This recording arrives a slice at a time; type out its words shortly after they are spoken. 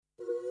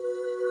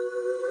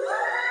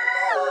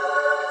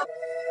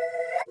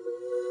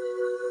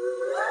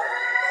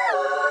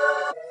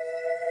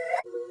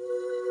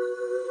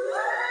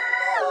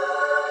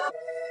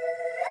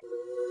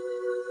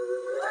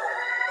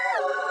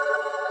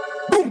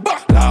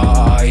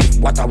Life,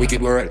 what a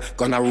wicked world.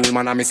 Gonna rule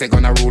man, I me say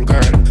gonna rule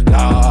girl.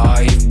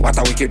 Life, what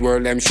a wicked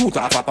world. Them shoot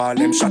off a ball,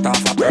 them shut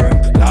off a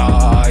bird.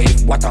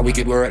 Life, what a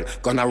wicked world.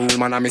 Gonna rule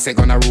man, I me say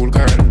gonna rule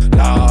girl.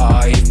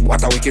 Life,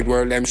 what a wicked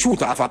world. Them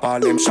shoot off a ball,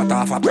 them shut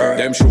off a bird.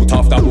 Them shoot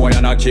off that boy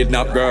and a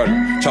kidnap girl.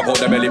 Chop out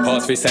the belly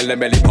pass, fi sell them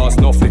belly pass.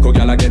 No flicker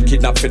gal a get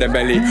kidnapped for them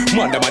belly.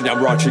 Man them and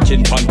yam raw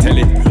chicken pan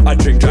telly. I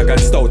drink dragon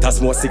stout, I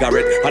smoke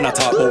cigarette. And I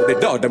talk about the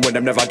dog them when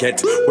them never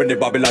get. When the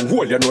Babylon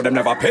hole, you know them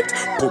never pet.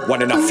 Put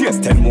one in a face,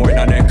 10 more in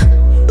a neck.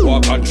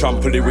 Walk and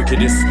trample the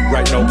wickedest.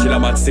 Right now kill a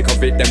man sick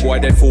of it. Them boy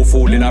they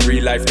fool in a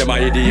real life, them a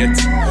idiot.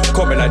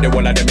 Coming like the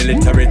one of them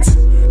illiterate.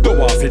 Don't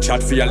want to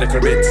chat for a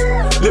little bit.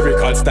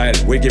 Lyrical style,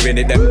 we giving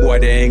it. Them boy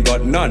they ain't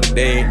got none,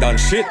 they ain't done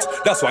shit.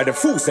 That's why the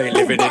fools ain't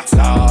living it.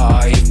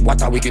 Life,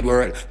 what a wicked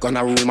world.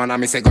 Gonna rule man, I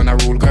me say gonna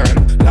rule girl.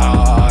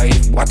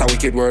 Life, what a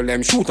wicked world.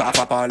 Them shoot off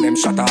a ball, them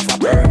shut off a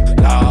bird.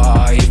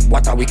 Life,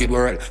 what a wicked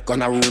world.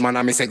 Gonna rule man,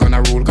 I me say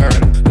gonna rule girl.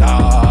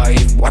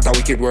 Life, what a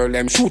wicked world.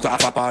 Them shoot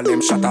off a ball,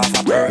 them shut off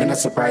a bird. You're not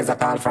surprised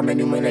at all from a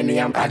new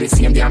millennium. I the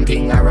same damn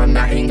thing around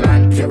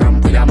England. If you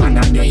ramp with a man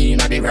and you're in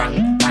the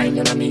wrong. Mine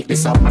you know meet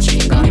this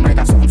submachine gun. You might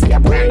have something for your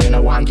brain, you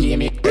know one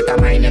game it. Better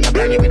mine you know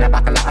blind you with a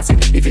buckle of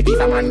acid. If you give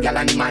a man gal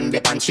and the man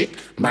dip and shit.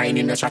 Mine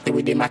you know chatty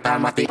with the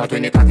mathematics. But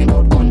when you talking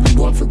about gun,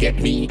 don't forget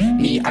me.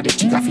 Me are the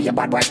chica for your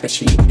bad boy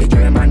special. The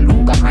German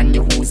Luger and the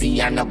Uzi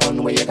and the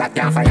gun where you got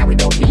can't fire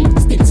without me.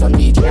 Still some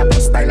DJ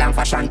bust style and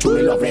fashion.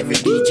 Truly love every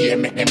DJ.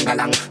 Make them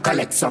galang.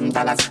 Collect some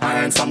dollars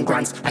and earn some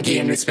grants.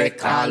 Again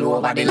respect all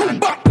over the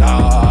land.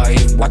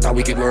 Life, what a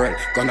wicked world.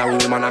 Gonna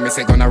rule man, I me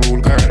say gonna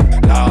rule girl.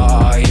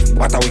 Life,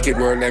 what a wicked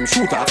world. Them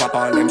shoot off a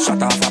ball, them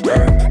shut off a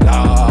bird.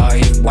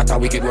 Life, what a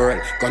wicked world.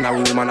 Gonna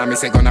rule man, I me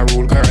say gonna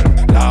rule girl.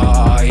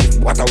 Life,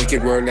 what a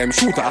wicked world. Them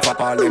shoot off a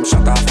ball, them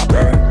shut off a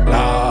bird.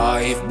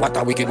 Life, what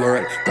a wicked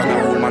world.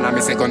 Gonna rule man, I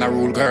me say gonna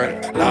rule girl.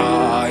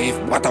 Life,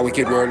 what a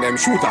wicked world. Them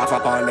shoot off a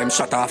ball, them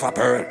shut off a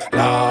bird.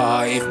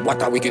 Life,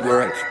 what a wicked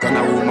world.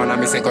 Gonna rule man, I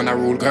me say gonna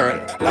rule girl.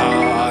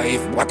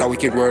 Life, what a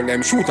wicked world.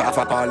 Them shoot off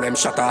a ball, them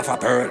shut off a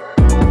bird.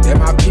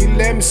 Them a kill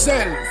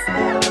themself. You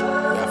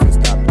have to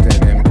stop tell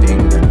them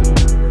thing them.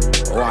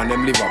 Oh, and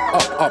them live up.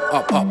 Up,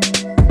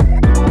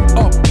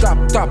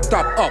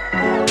 top, up.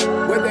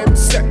 Where them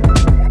set,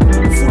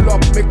 full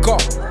up me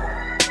cup.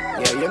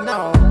 Yeah, you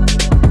know.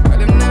 But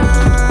them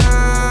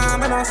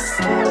menos.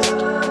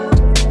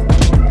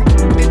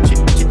 The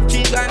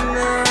chicken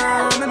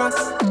menos.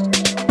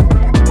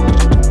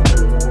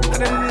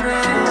 And them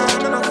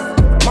menos.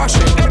 Mash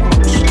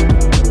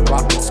it,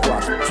 rocket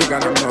squash. Chicken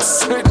them no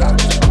say that.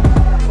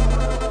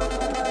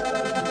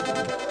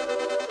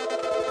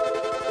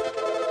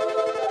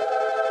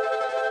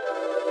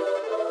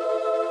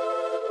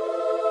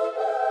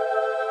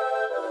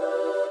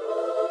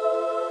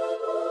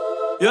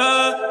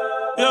 Yeah,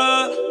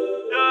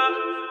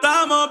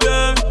 estamos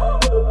bien,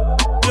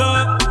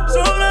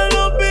 sobre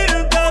los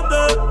billetes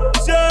de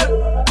 100,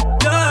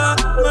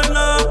 no hay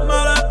nada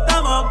malo,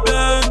 estamos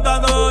bien, está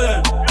todo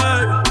bien,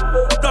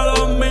 todos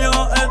los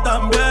míos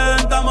están bien,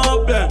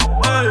 estamos bien,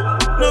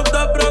 no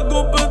te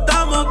preocupes,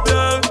 estamos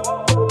bien,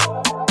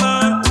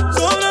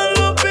 sobre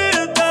los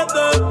billetes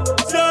de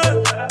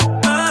 100,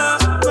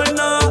 no hay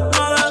nada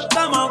malo,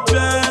 estamos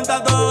bien, está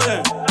todo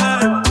bien,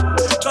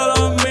 todos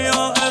los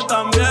míos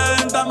están bien.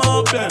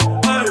 Bien,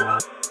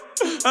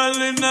 el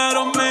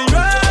dinero me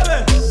llueve,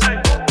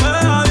 me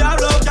deja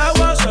diablo que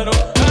aguacero,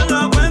 en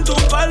la cuenta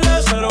un par de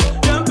cero,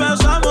 y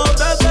empezamos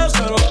desde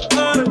cero,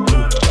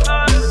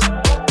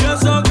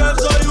 pienso que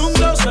soy un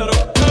grosero,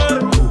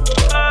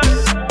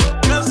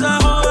 que se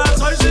joda,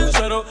 soy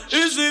sincero, y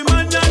si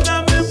mañana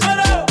me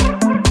espero,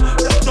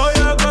 estoy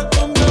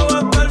acostumbrado a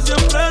estar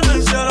siempre en el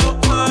cielo,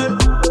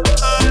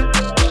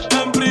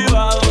 en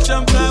privado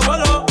siempre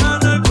vuelo,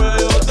 en el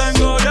cuello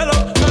tengo hielo,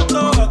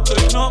 esto gasto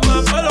y no me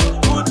pelo,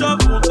 mucha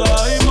puta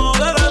y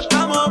modelo,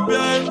 estamos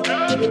bien,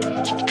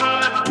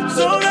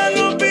 sobre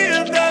los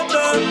billetes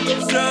de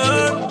 100,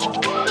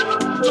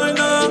 no hay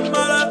nada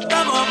malo,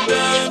 estamos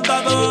bien, está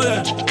todo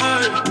bien,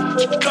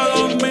 todos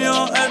los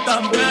míos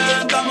están bien,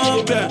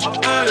 estamos bien,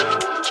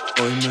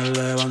 Hoy me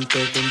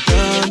levanté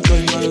contento y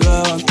me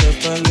levanté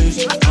feliz,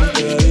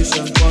 aunque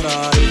dicen por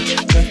ahí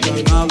que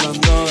están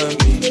hablando de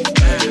mí,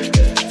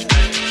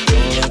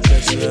 Joda que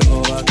se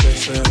joda, que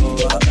se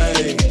joda,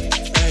 ey,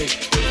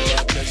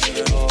 joda que se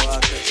joda,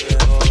 que se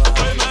joda.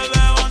 Hoy me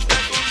levanté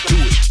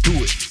contento. Do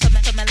it. From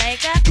my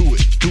leg up. Do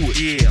it,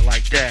 yeah,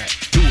 like that.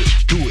 Do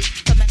it.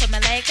 From my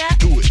leg up.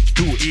 Do it,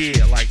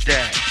 yeah, like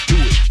that.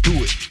 Do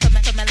it. From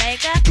my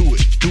leg up. Do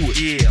it, yeah,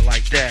 like that.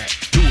 Do it.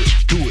 From my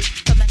leg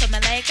up.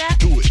 Do it,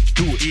 yeah,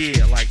 like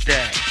that.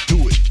 Do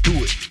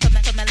it. From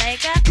my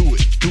leg up. Do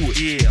it,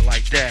 yeah,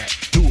 like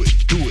that. Do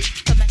it.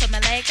 From my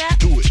leg up.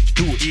 Do it,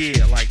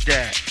 yeah, like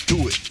that.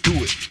 Do it.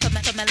 From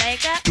my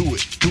leg up. Do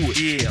it,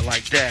 yeah,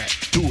 like that.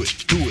 Do it.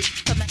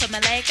 From my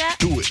leg up.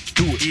 Do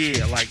it,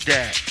 yeah, like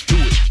that.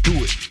 Do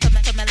it. From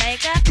my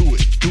leg up. Do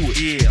it,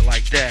 yeah,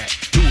 like that.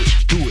 Do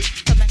it.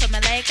 From my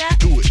leg up.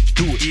 Do it,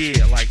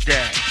 yeah, like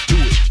that. Do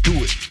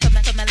it. From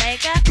my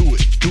leg up. Do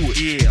it,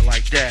 yeah,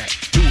 like that.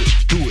 Do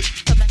it.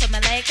 From my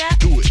leg up.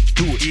 Do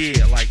do it,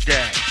 yeah, like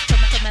that.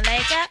 Put my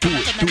leg up, put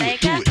my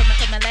leg up,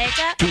 put my leg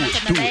up, put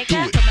my leg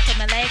up, put my leg up, put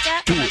my leg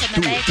up, put my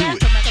leg up,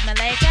 put my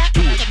leg up,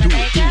 put my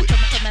leg up,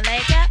 put my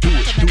leg up,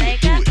 put my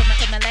leg up,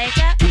 put my leg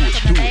up, put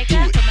my leg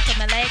up, put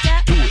my leg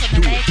up, put my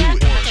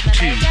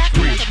leg up,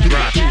 put my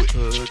leg up.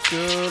 Put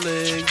your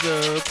legs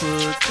up,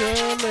 put your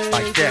legs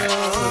like that.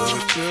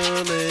 Put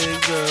your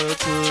legs up,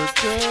 put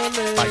your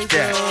legs like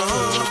that.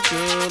 Put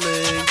your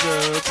legs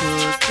up,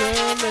 put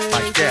your legs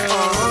like that.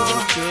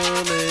 Put your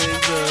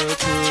legs up,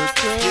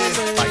 put your legs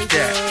like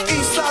that.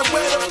 Eastside,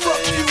 where the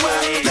fuck you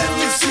at? Let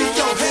me see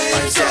your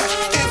hands up.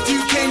 If you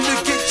came to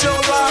get your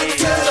life,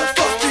 tear the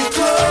fucking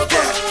club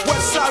up.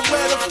 Westside,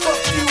 where the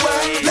fuck you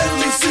at? Let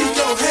me see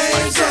your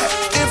hands up.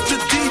 If the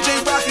DJ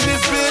rockin'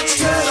 this bitch,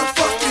 tear the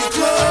fucking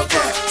club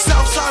up.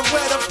 Southside,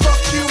 where the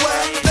fuck you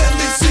at? Let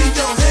me see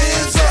your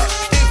hands up.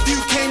 If you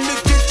came to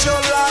get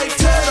your life,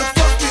 tear the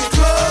fucking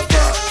club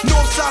up.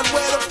 Northside,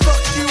 where the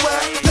fuck you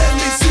at? Let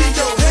me see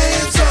your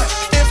hands up.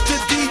 If the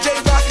DJ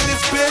rockin'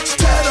 this bitch,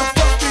 tear the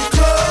fucking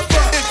club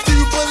up. If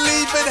you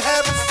believe in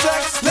having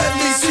sex, let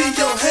me see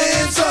your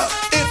hands up.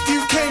 If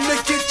you came to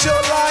get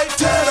your life,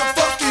 tear the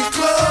fucking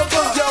club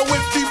up. Yo,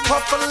 if you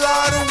puff a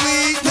lot of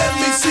weed, let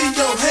me see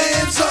your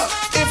hands up.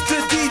 If the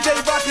DJ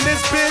rockin'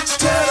 this bitch,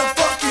 tear the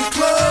fucking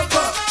club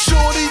up.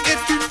 Shorty,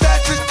 if you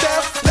fat to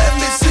death, let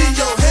me see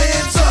your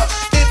hands up.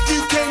 If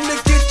you came to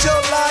get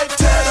your life,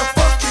 tear the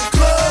fucking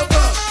club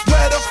up.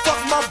 Where the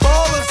fuck my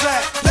ballers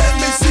at? Let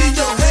me see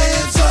your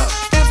hands up.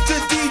 If the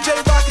DJ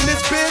rockin'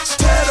 this bitch,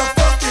 tear the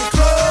fucking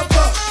club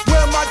up.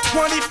 Where my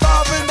 25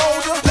 and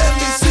older? Let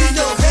me see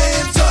your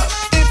hands up.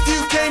 If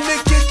you came to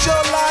get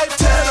your life,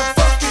 tear the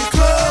fucking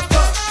club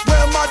up.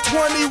 Where my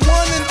 21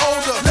 and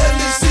older? Let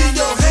me see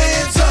your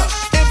hands up.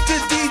 If the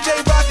DJ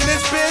rockin'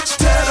 this bitch,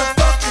 tear the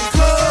fucking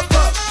club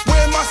up.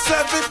 Where my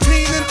 17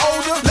 and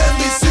older? Let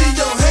me see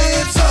your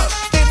hands up.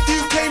 If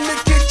you came to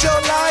get your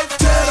life,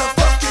 tear the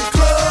fucking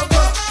club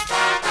up.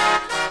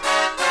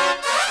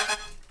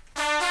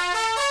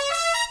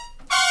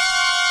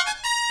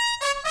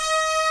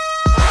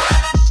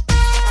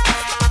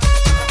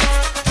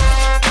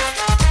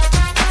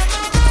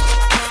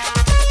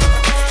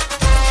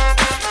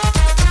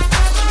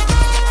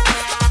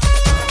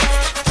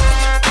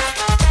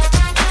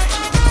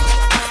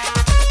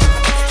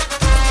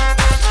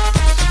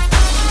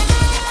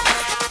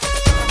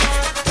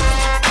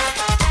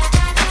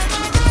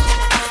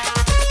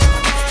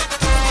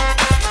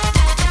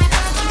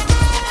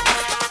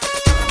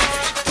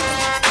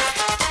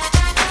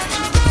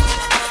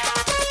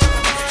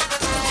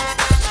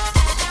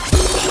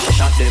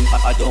 Shot them,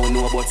 I don't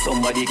know about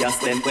somebody gas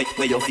them.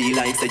 Where you feel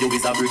like say you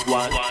is a brick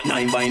wall.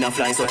 9 by 9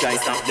 fly, so try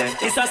stop them.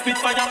 It's a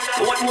spitfire,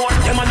 what more?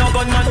 Them a no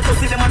gunman, to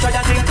see them a try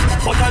a thing.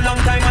 But a long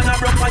time and a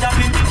broke fire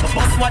pin.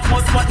 Must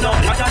what, no,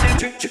 like a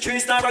thing. Three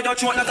star on your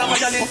throat like a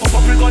violin.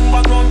 Couple gun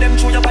background, them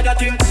show you fire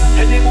thing.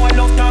 Any boy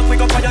love talk, we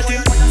go fire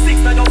thing.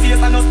 6 on your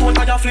face and no stone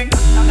fire fling.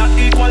 Not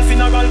equal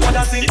funeral, what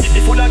a sing.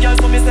 If full of girls,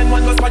 so me send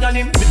one goes fire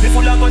him. Me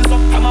full of guns, so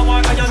I'm a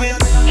war, I am in.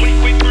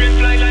 Quick, brain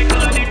fly like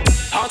Aladdin.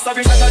 Ask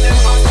every shot of them,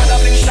 ask for the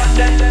fling shot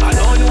them. I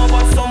don't know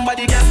about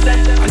somebody guess them.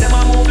 And them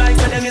a move like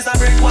say them is a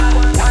brick wall.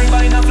 Time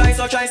by no fly,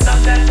 so try stop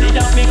them. Me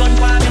have me gun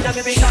for me, have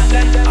me shot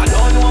them. I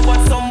don't know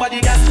about somebody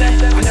guess them.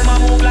 And them a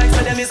move like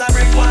say them is a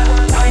brick wall.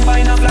 Time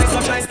by no fly,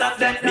 so try stop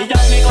them. Me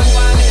have me gun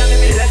for me, have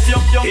me left you.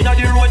 Inna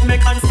the road,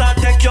 make and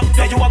start take you.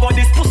 Say you about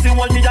this pussy,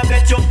 want me a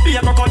bet you. Be a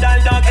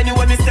crocodile dog,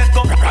 anywhere me step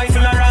up. Rifle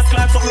and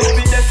rascal, so me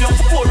be deaf you.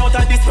 Pour out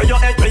of this, where your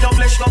head, where your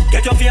flesh up.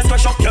 Get your face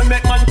crush up, you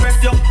make man press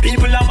you.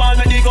 People have all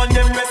when the gun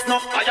them rest now.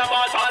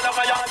 Fireball, fall of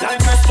fire,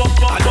 like press pop.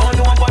 I don't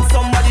know about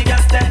somebody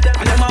gas them.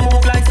 And them a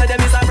move like say them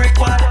is a brick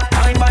wall.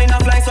 Time by no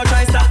fly, so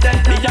try stop them.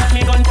 Me have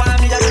me gun for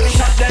me, have me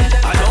shot them.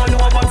 I don't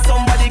know about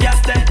somebody gas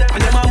them.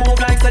 And them a move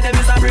like say them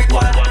is a brick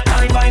wall.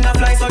 Time by no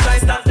fly, so try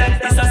stop them.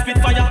 It's a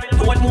spitfire,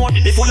 what more?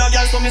 Me full of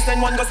girls, so me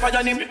send one goes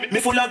fire him. Me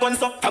full of guns,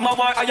 so I'm a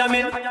war, I am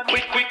in.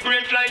 Quick,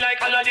 brain fly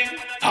like Aladdin.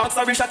 Ask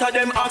every shot of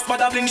them, ask for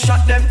the bling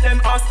shot them.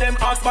 Ask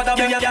for the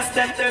bling gas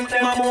them.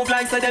 Them a move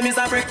like say them is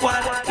a brick wall.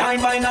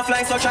 Time by no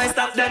fly, so try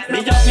stop them.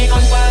 Me have me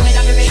gun for me,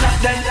 have me shot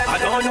them. I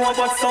don't know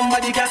about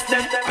somebody gas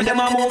them. And them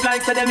a move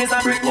like say them is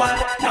a brick wall.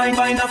 Time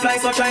by no fly,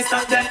 so try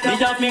stop them. Me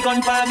have me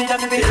gun for me,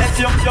 have me left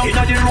you.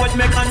 Inna the road,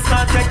 make and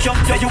start take you.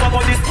 Say you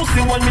about this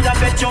pussy, want me to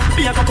bet you.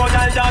 Be a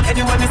crocodile dog,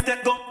 anywhere me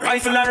step go.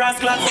 Rifle and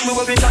rascal, so me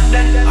will be shot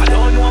them. I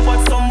don't know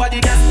about somebody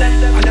gas them.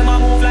 And them a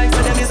move like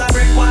say them is a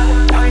brick wall.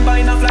 Time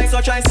by no fly, so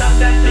try stop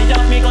them. Me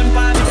have me gun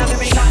for me, have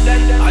me shot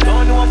them. I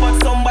don't know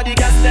about somebody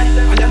gas them.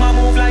 And them a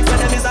move like say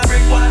them is a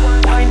brick wall.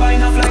 Time by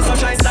no fly, so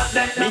try stop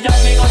them. Me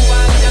have me gun for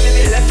me, have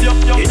me left you.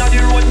 Inna the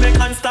road, make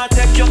and start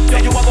take you.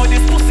 Say you about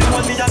this pussy,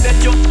 want me to bet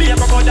you. Be a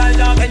crocodile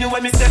dog,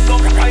 anywhere me step go.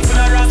 Rifle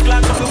and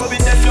rascal, so me will be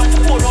deaf you.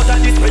 Pour out of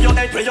this, where your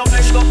head, where your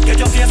flesh go. Get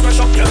your face crush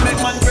up, you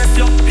make man press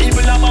you.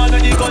 People have all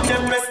when the gun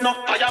them rest now.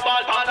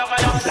 Fireball, fall of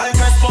fire, like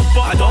press pop.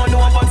 I don't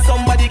know about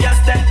somebody gas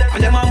them.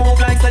 And them a move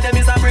like say them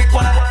is a brick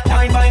wall.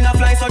 Time by no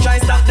fly, so try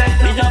stop them.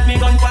 Me have me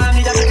gun for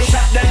me, have me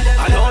shot them.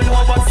 I don't know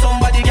about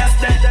somebody gas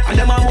them. And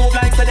them a move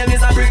like say them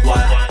is a brick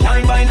wall.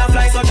 Time by no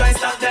fly, so try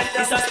stop them.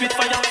 It's a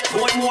spitfire.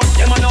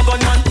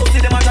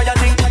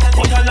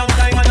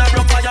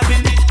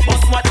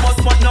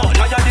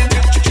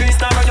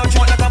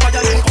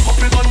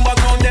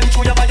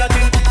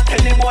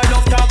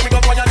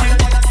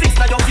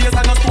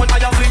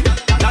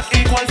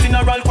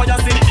 funeral choir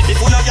sing. Me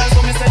full of girls,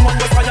 so me send one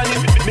with fire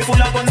in. Me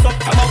full of guns up,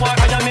 come and walk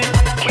higher me.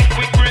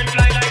 Quick, brain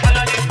fly like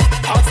Aladdin.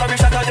 Hearts are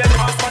shot at them,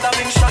 hearts for the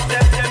wing shot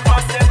them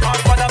pass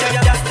hearts for the way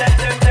you gas them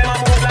a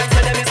move like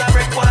say them is a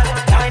brick wall.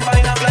 Nine by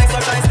enough like so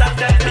try stop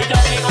them. Me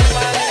just me on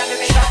fire,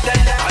 me shot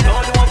them. I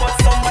don't know but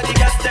somebody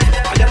gas them.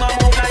 And them a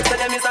move like say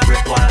them is a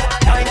brick wall.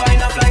 Nine by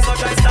enough like so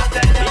try stop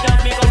them. Me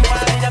just me on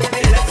fire,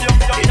 me left you.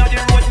 Inna the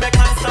road, me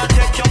can't start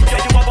take you. Say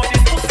you about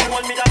this pussy,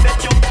 want me to bet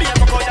you. Be a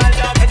crocodile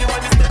dog, anyway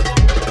me step up.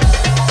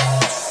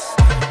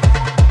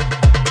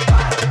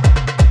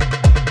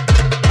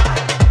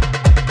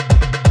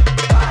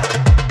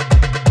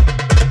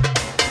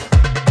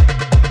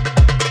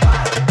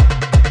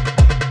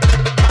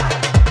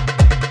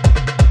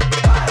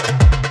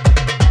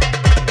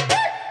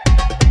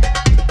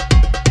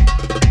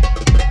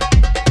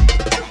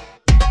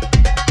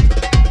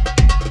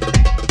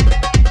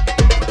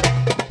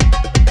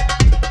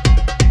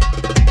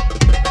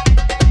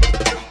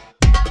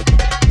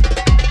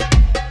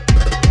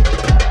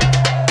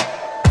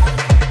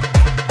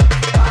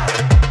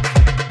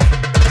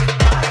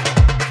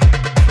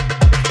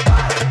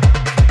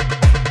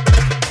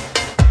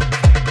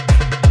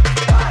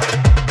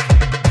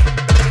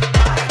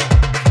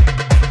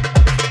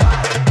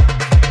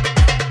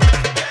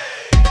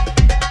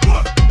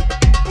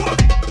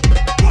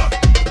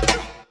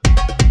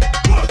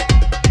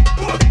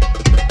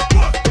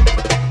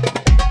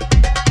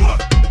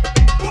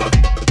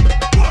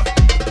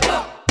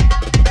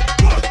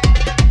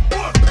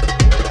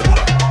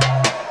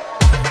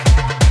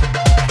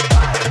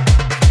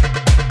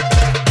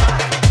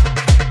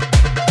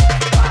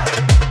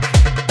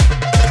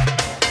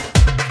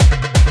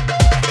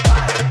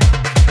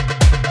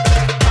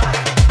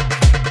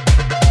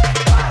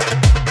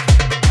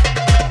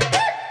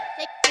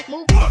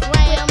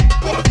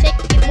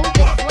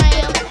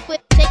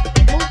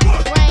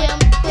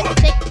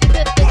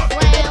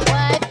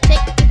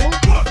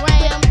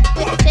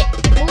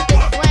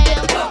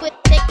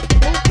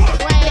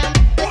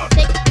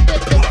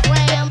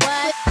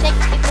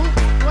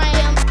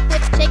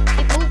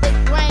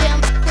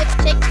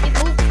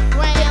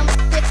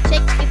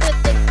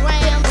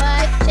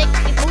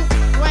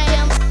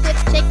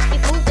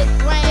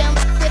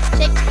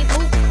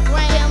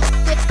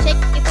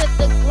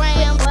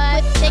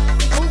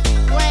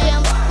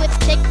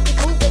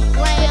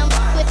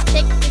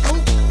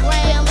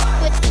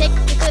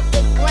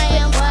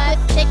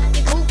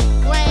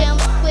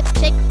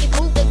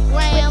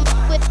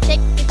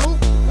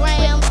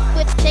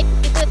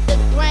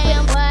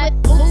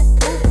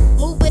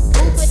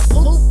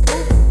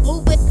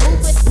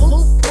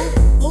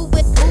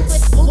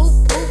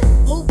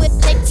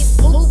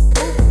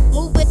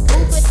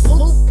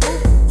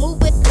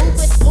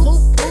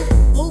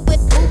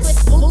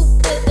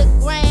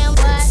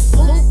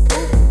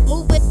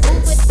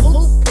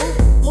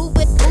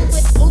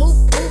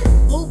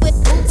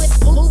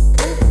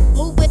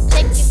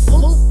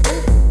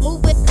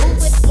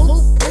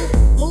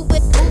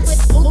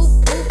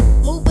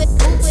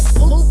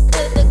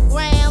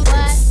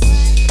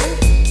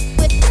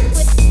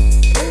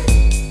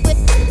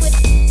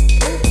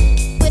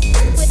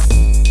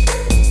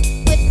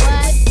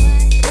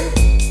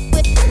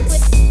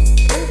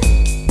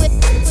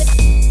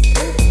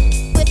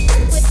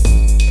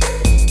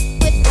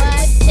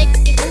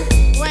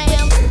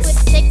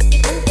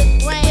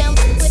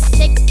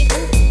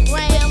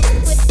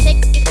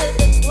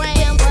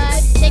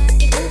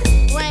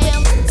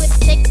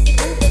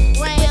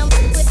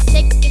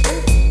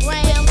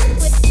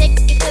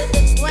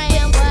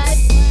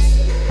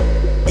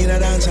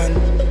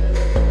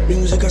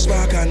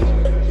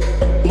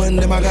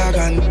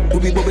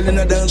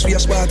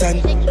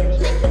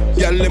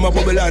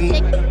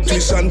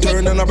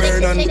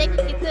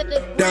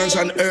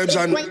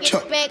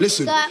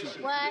 Listen,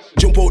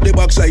 jump out the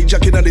backside,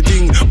 jack in the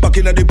thing. Back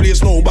in the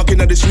place now, back in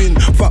the swing.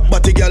 Fat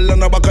body gal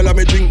and a back of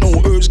me drink.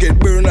 No herbs get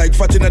burned like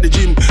fat in the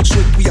gym.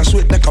 Sweat, we a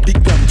sweat like a big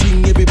man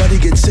thing. Everybody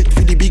get set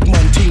for the big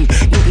man thing.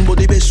 Nothing but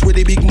the best with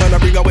the big man. I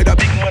bring out with a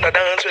big man, I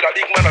dance with a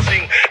big man, I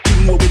sing.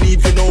 Thing what we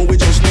need for now, we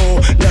just know.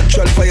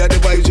 Natural fire, the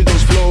vibes we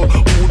just flow.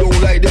 Who don't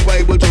like the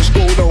vibe will just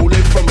go now.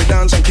 Live from me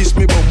dance and kiss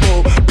me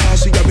bumbo.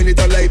 Pass a minute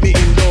and light me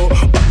indoor.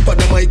 Back for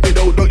the mic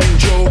without no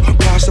intro.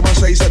 Pass the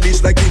size of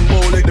this like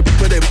Kimbo. Like the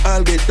people them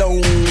all get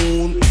down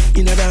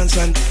in a dance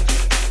and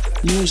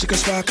music a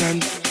spark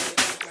and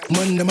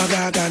man them a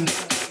gargan.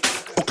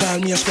 Or call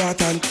me a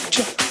Spartan.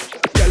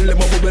 Tell them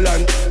a bubble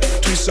and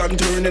twist and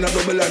turn in a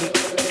double and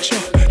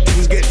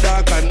things get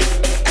dark and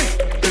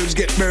herbs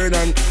get burned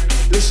and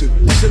listen,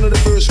 this is not the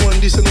first one,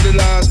 this is not the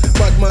last.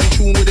 Batman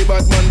tune with the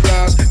Batman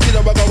blast. Kid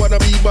a bag I wanna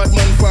be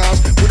Batman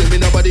fast. Put them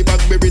in a body bag,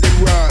 bury them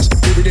grass.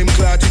 Bury them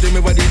clout, them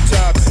ever did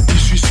talk.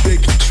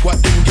 Disrespect, it's what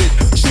them get.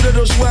 Shoulda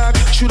just walk,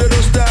 shoulda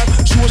just talk.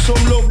 Show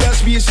some love,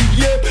 that's basic,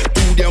 yeah.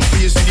 Do them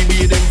face the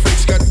way them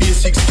flex. Got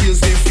basic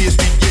skills, they face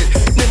it,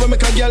 yeah. Never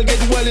make a girl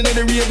get wild in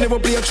the rave. Never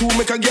play a tune,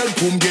 make a girl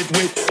boom get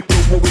wet.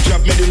 Look what we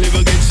drop, me the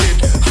level get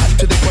set. Hot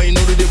to the point,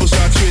 now the devil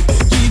starts sweat.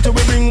 Heat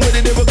we bring where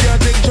the devil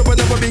can't take. Drop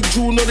another big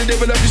tune, now the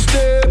devil have to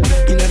step.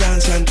 In a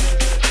dance and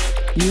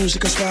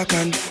Music a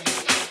sparkin',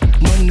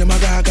 man them a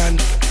gargan.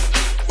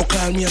 Or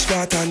call me a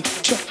Spartan.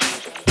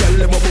 Tell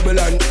them a bubble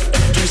and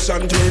twist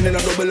and turn in a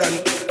double and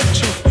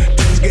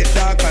things get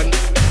dark and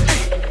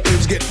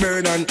things get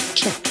burned and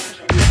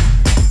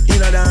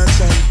in a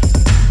dance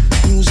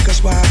and music a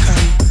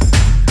sparkin',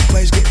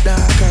 vibes get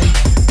dark and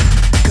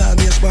call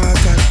me a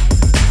Spartan.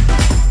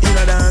 In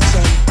a dance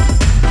and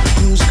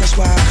music a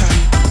sparkin',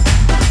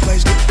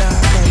 vibes get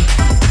dark and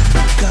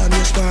call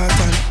me a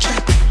Spartan.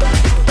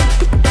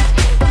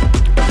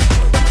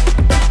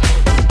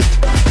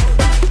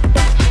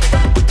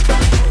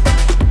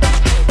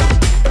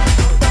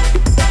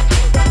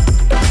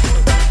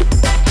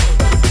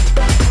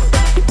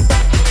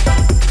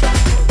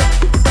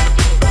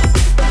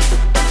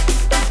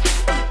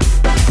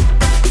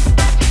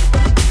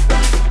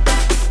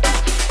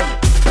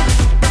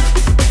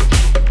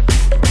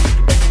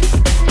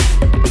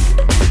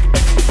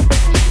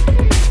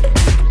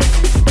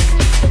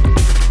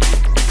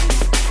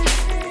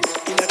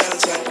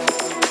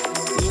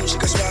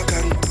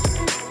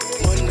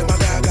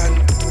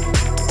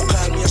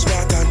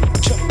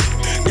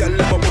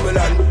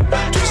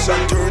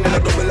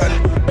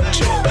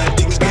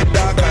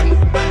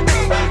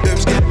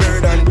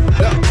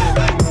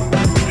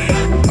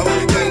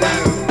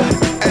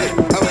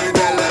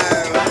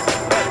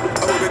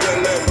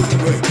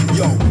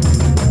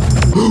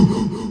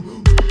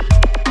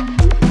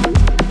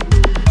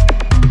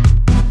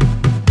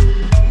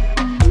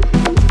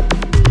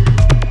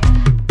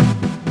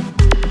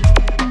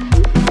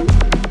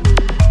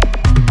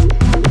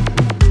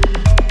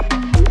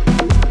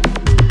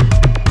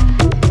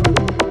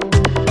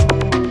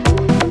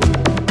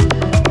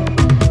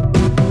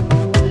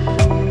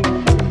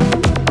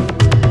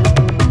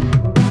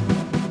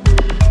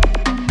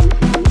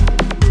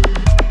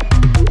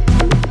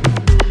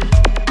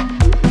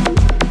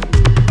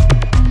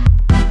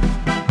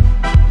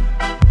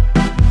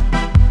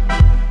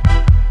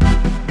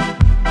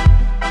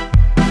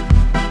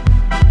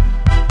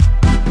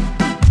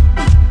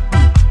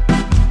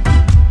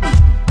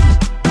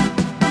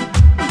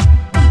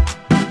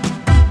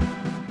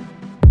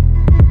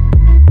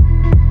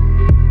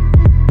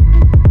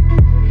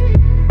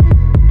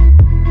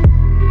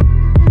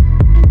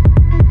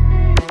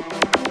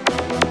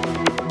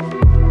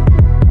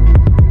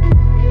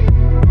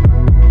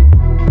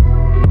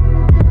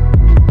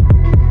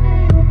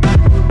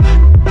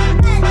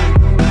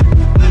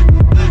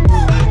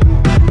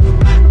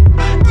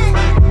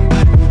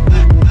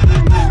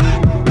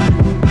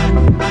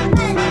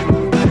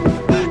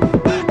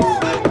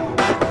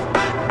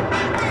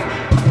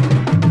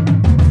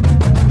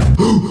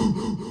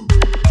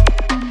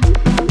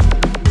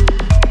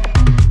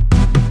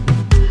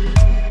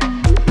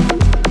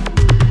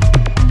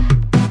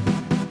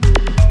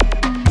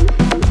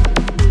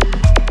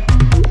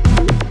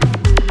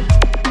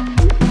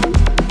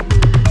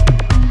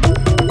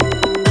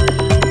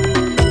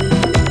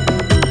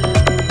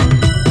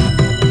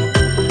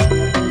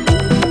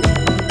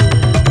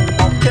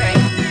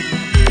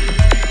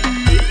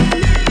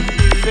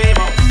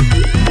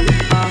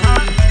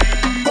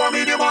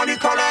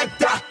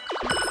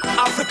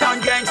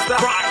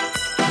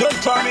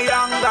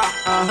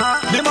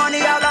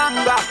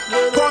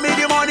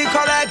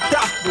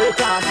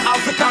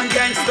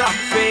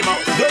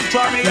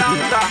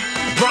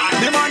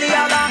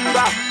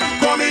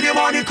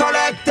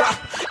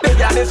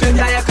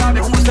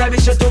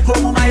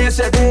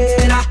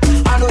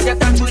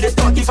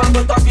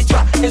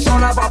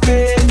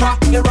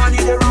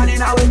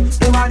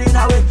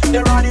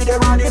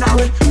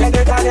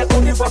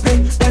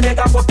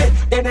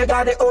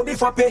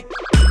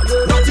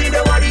 Nothing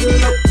they worry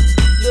me up,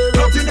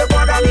 nothing they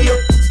bother me up.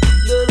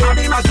 I'm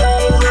in my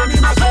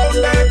zone,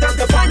 they them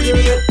the funny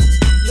me up.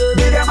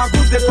 Me them a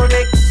good they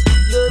connect,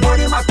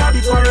 money my car be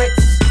correct.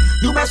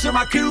 You mess with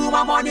my crew,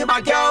 my money,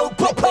 my girl,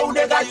 popo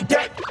nigga you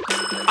dead.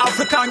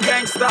 African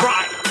gangster,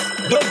 right?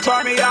 Don't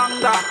try me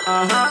younger,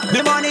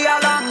 the money a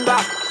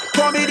longer.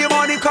 Call me the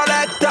money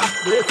collector,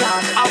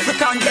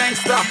 African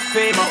gangster,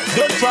 famous.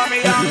 Don't try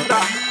me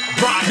younger,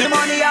 right? The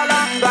money a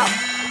longer.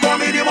 Call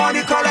me the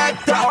money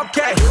collector,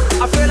 okay.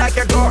 I feel like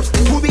a ghost,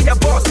 who be the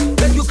boss?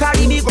 Then you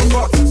carry me go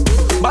cut.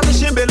 But the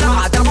shame be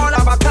large, I'm all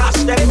about cash.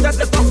 They ain't just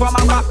the talk for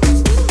my back.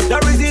 The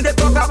reason they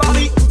talk about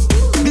me,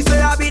 they say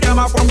I be them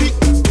up for me.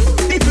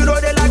 If you know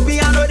they like me,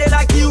 I know they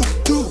like you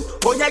too.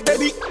 Oh yeah,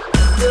 baby.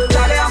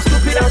 Charlie, I'm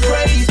stupid and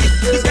crazy.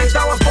 This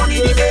gangster was born in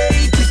the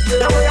 80s.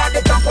 The way I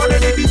get jump on the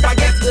beat, I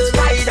get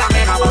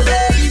Spider-Man, I'm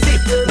amazing.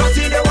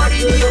 Nothing they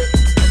worry me up,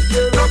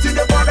 nothing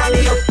they bother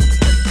me up.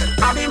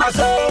 I'm in my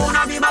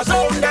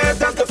zone, they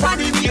them to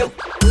funny me up.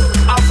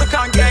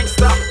 African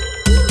gangster,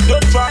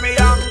 don't try me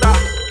younger.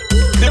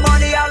 The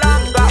money a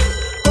longer,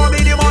 call me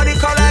the money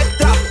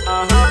collector.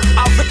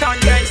 African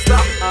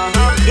gangster,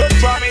 don't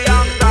try me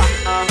younger.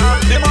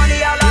 The money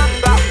a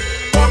longer,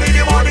 call me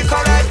the money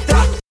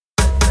collector.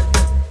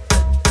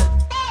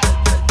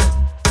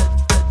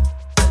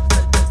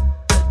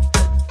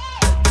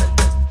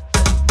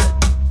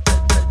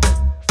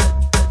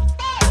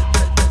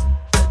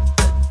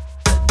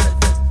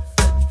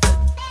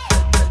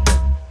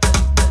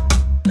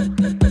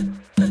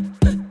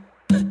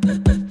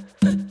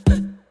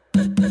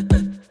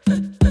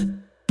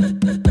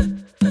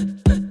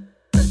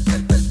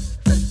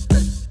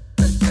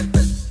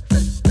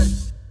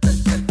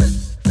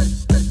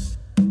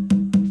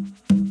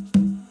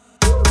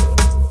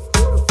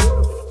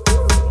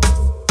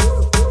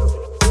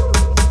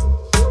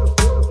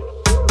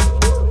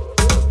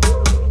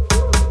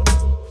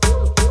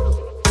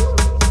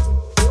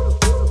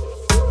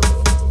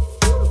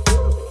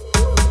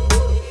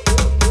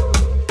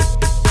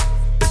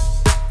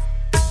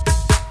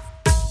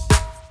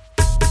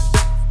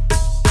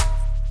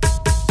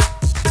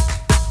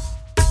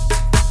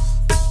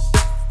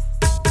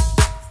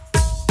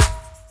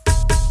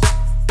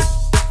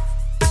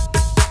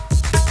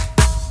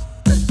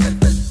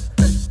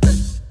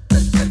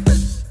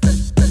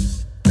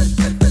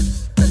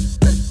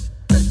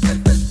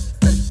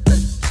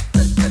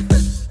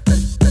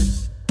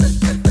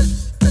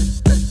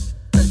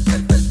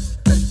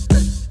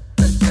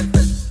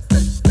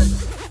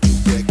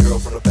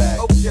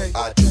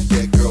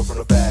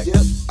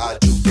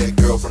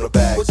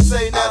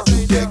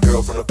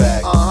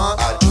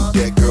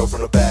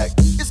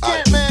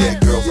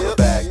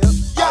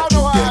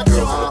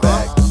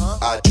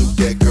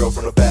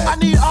 the back. I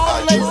need all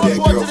the ladies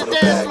report to the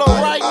dance floor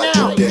right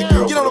now. Get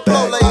on the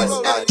floor, ladies.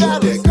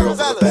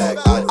 Fellas,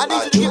 I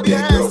need you to give me your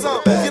hands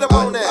up. Get up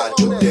on that.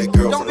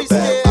 Don't be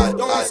scared.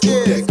 Don't be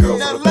scared.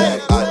 Now,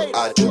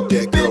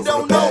 ladies, bend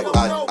on over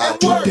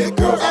and work and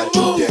move and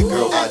do.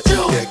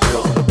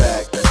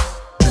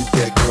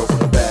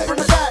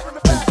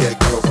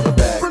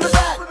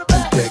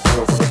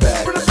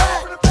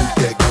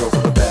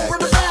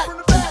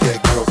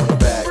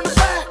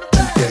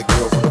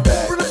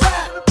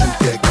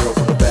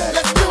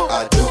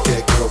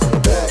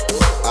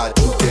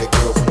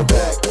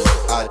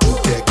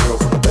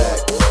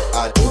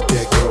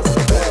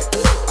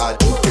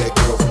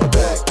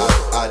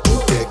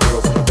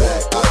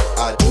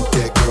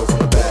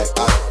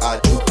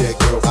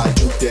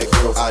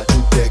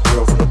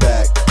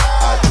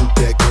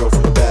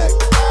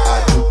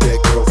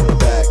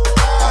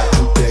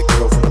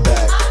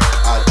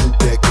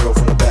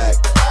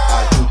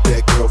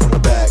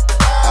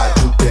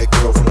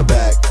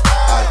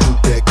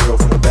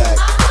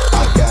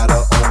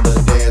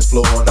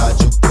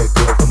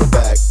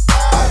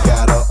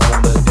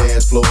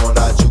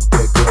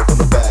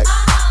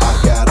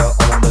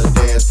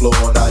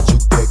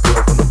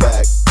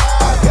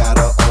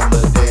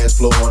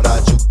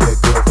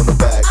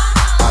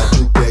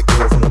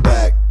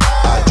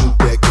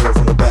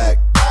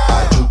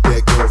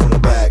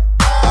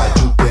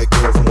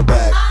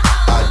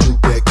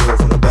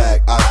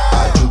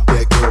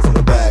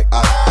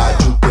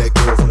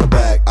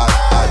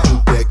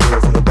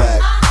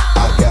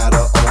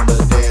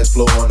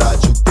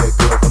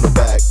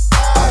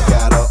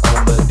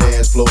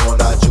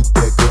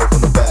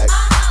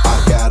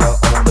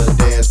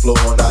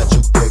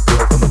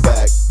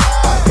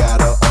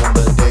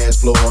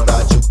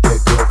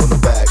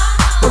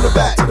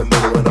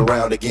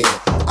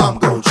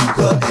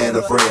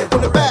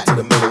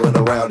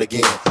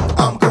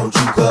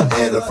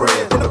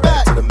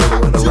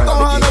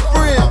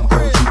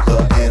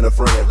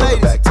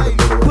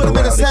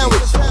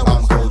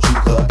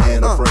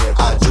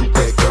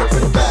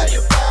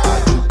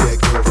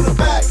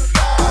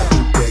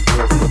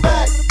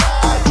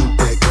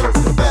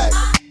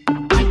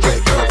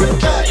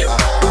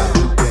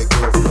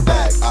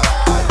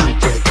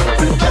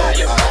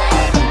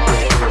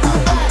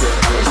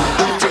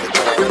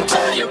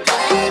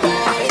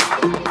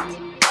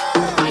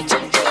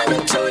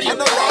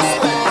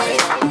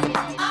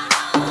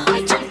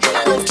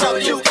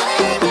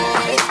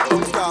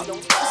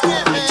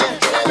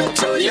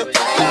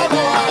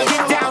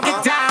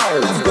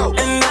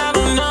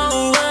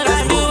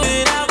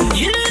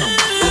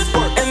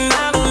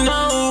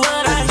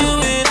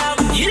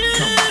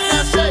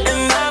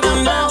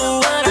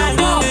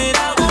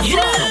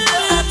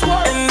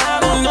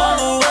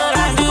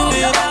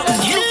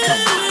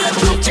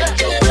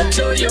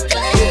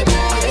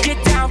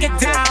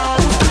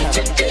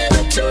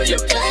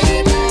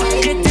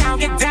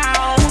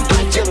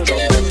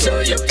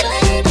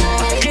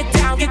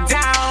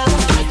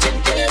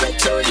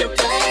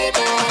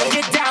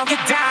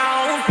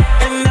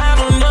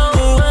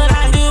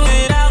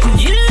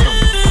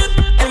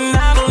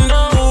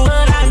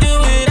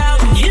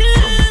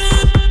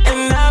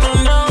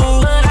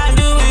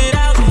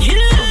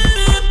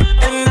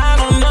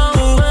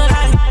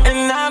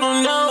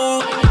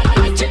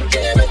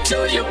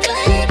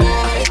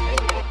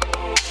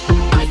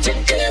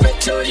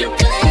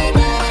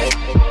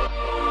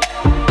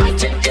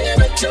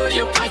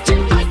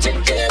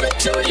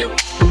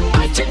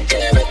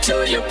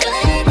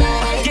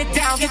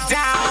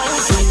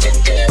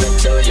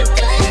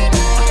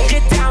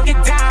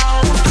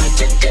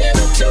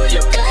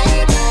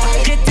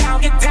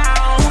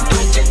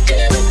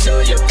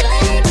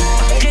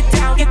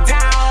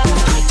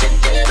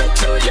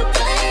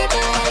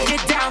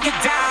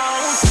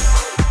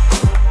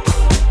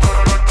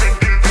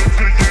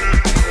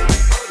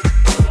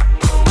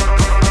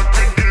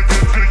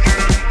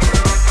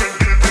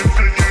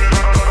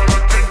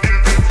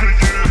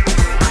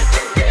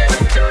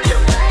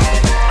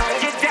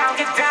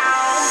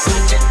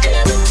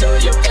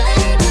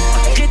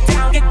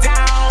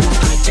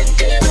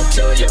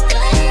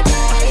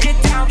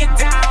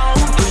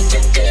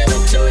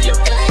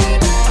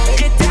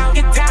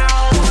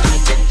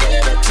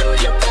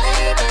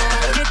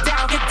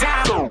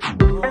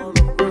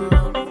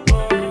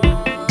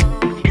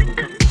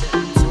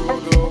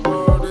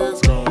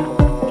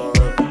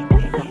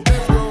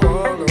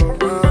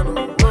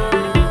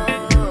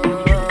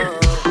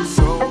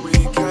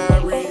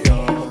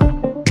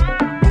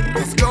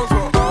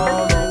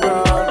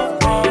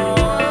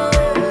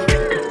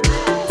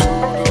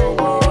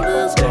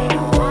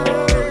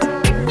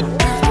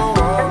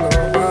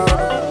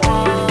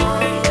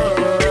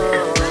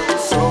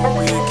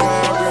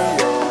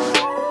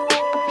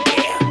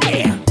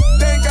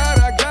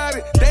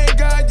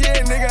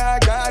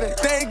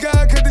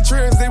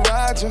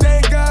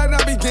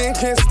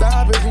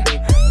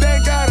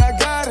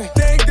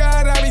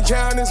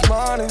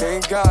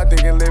 Thank God they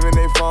can live in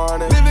they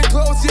farm. Living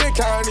close OC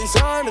County,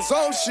 sign this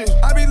old shit.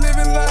 I be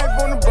living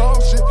life on the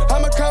bullshit.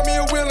 I'ma call me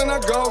a wheel and I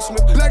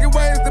ghostman. Black and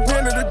white is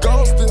dependent of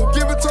ghosting.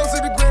 Give a toast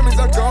to the Grammys,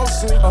 I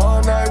ghosting.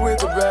 All night with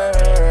the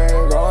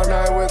bag, all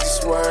night with the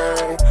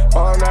swag,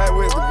 all night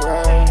with the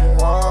bag.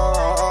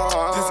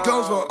 This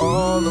goes for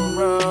all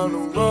around the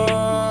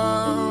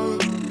world.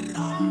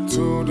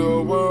 To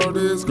the world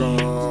is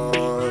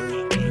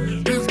gone.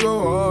 This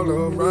go all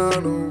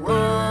around the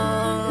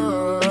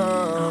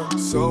world.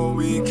 So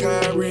we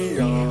carry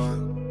on.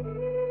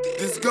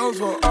 This goes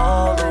for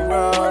all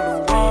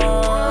around the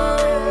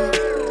world.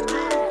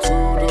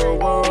 To the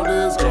world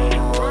is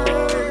gone.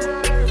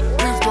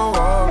 This go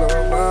all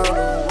around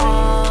the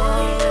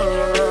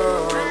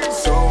world.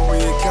 So we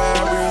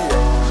carry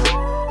on.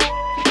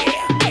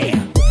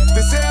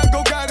 They say I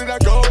go got it, I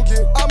go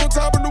get. I'm on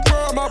top of the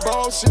world, my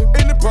bullshit.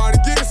 In the party,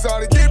 get it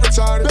started, get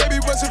retarded. Baby,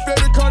 what's your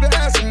favorite car to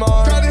ask him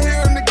on? Gotta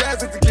hit on the gas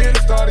to get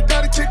it started.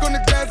 Gotta kick on the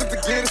gas to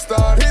get it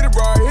started. Hit it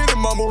right, hit it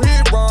mumble, hit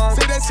it rhyme.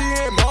 Say that she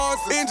ain't Mars,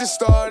 engine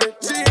started.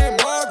 She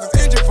ain't Mars,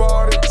 engine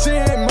farted. She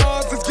ain't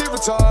Mars, get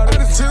retarded. I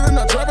just chillin',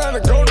 I trap out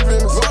and go to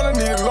business. Lord, I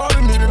need it, Lord,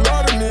 I need it,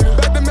 Lord, I need it.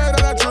 Back the man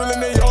that I drill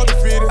and they all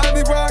defeated. I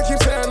be why I keep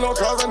saying Lord,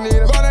 cause I need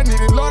it. Lord, I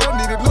need it, Lord, I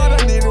need it, Lord, I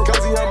need it.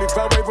 Cause he helped me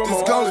fight away from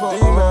all the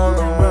demons. All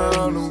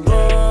around the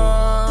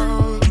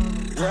world.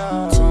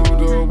 To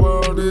the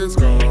world is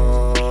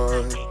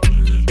gone.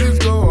 This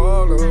go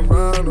all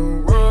around the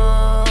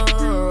world.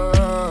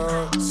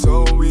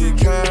 So we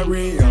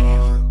carry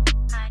on.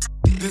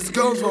 This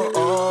goes for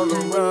all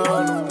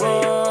around the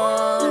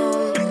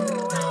world.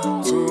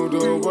 To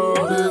the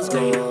world is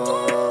gone.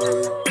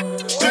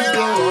 This go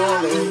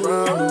all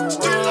around the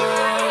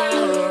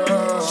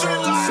world.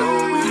 So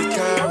we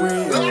carry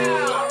on.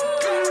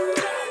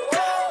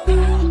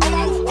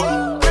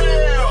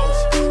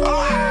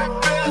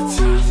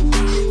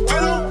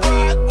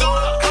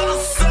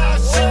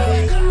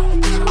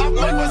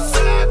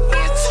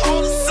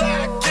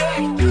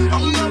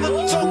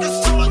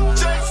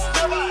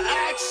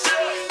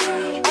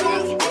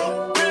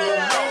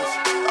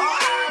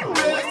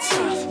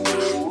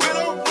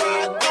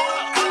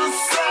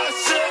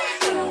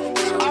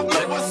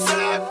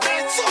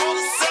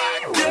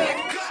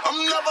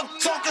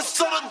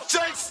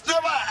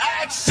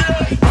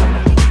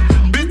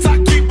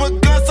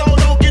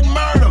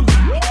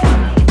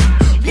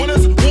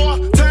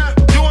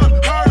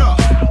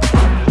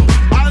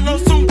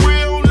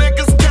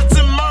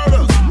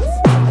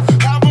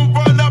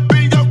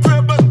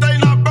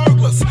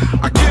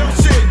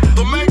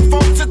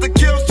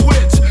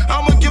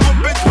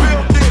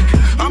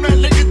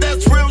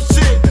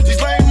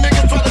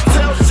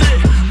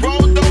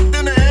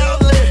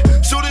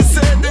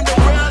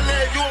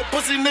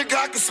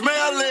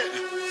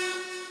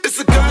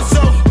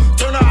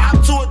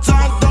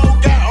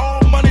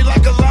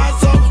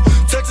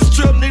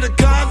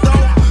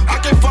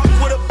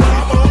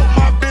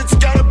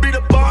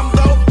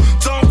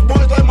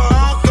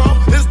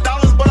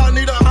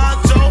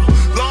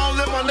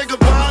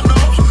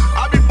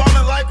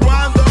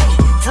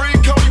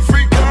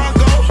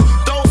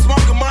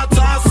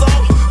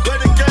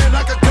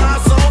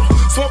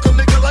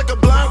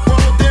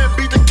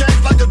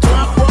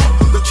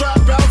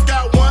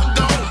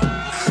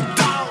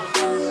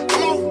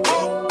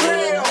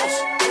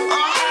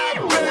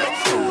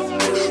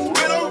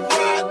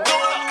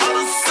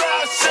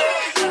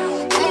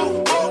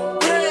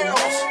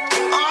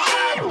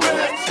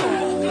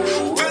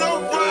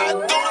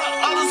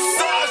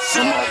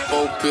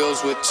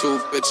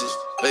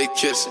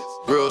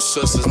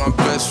 Sisters, my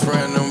best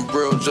friend, them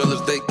real jealous.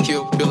 They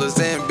kill killers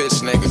and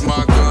bitch niggas.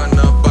 My girl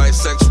not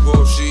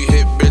bisexual, she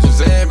hit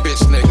bitches and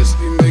bitch niggas.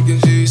 Be making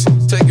G's,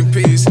 taking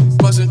P's,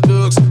 busting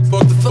thugs,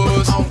 fuck the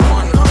thugs. I'm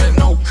 100,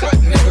 no cut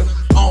nigga.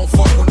 I don't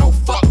fuck with no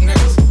fuck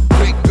niggas.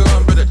 Big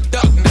gun, but a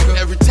duck nigga.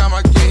 Every time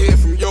I get here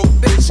from yo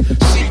bitch,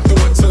 she do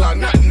it till I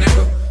nut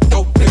nigga.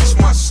 Yo bitch,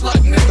 my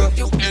slut nigga.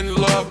 You in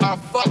love, I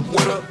fuck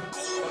with her.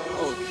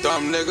 Oh,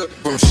 dumb nigga.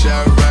 From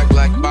Chirac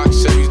like box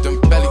series, them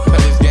belly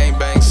pellies, gang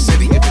bang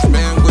city. If